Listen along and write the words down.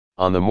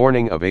On the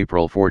morning of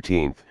April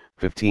 14,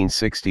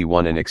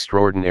 1561, an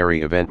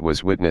extraordinary event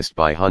was witnessed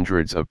by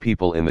hundreds of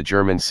people in the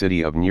German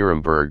city of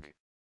Nuremberg.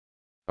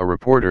 A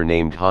reporter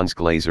named Hans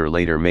Glaser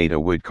later made a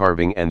wood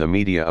carving, and the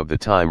media of the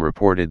time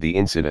reported the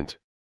incident.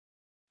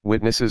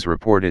 Witnesses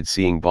reported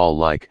seeing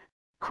ball-like,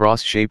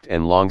 cross-shaped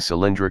and long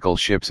cylindrical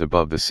ships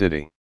above the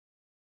city.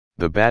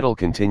 The battle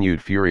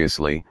continued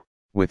furiously,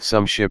 with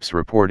some ships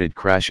reported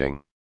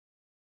crashing.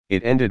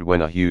 It ended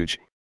when a huge,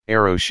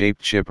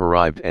 arrow-shaped ship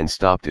arrived and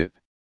stopped it.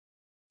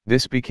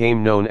 This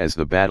became known as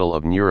the Battle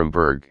of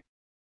Nuremberg.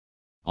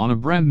 On a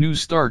brand new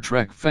Star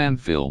Trek fan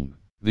film,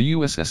 the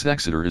USS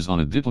Exeter is on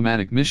a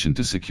diplomatic mission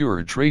to secure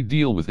a trade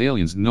deal with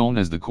aliens known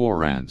as the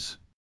Corans.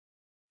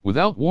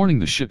 Without warning,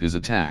 the ship is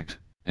attacked,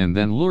 and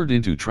then lured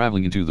into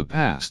traveling into the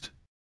past.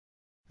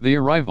 They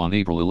arrive on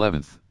April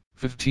 11,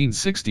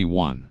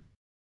 1561.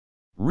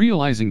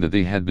 Realizing that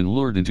they had been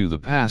lured into the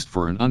past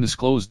for an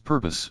undisclosed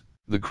purpose,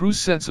 the crew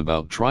sets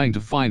about trying to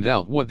find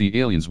out what the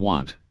aliens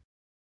want.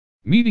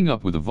 Meeting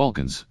up with the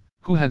Vulcans,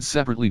 who had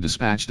separately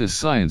dispatched a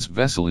science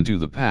vessel into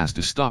the past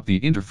to stop the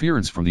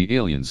interference from the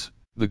aliens,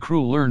 the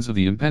crew learns of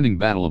the impending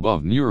battle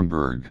above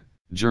Nuremberg,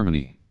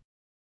 Germany.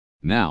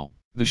 Now,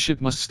 the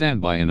ship must stand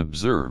by and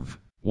observe,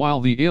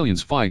 while the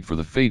aliens fight for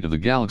the fate of the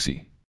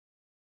galaxy.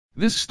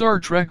 This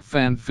Star Trek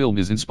fan film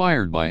is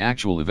inspired by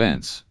actual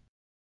events.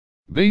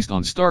 Based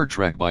on Star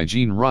Trek by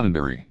Gene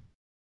Roddenberry.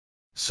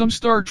 Some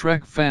Star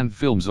Trek fan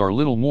films are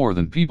little more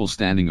than people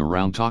standing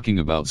around talking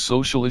about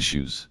social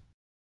issues.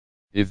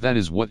 If that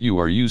is what you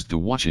are used to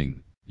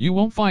watching, you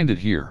won't find it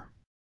here.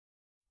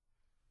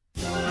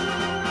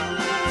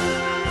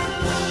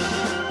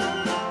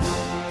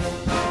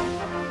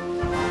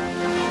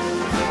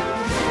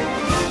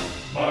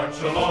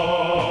 March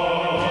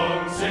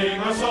along, sing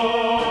a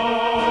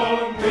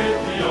song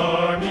with the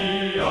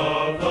army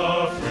of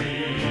the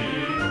free.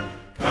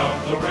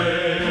 Count the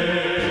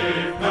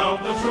brave,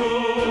 count the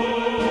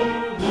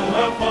true, who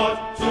have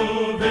fought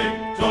to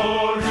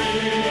victory.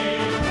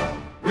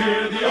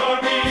 We're the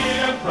army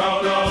and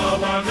proud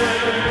of our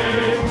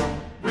name.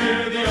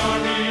 We're the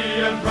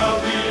army and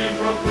proudly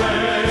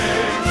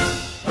proclaim.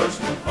 First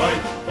to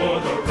fight for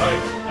the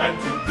right and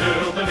to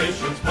build the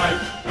nation's might,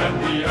 and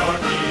the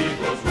army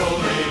goes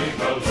rolling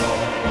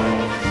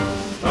along.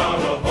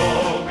 Proud of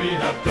all we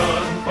have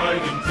done,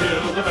 fighting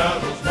till the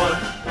battle's won,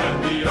 and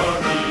the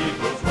army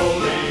goes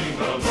rolling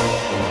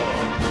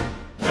along.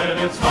 And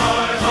it's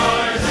high,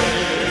 high,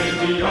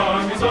 hey, the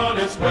army's on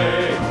its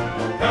way.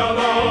 Count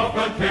off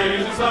and Kate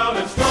is out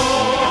and strong.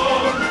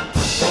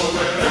 For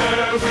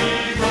wherever we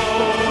go,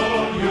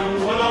 you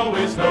will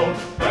always know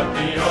that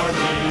the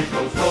army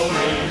goes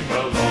rolling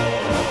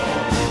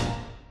along.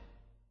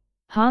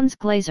 Hans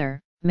Glaser,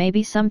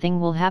 maybe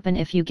something will happen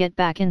if you get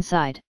back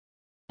inside.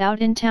 Out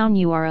in town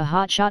you are a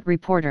hotshot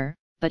reporter,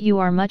 but you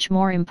are much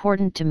more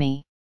important to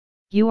me.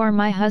 You are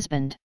my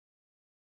husband.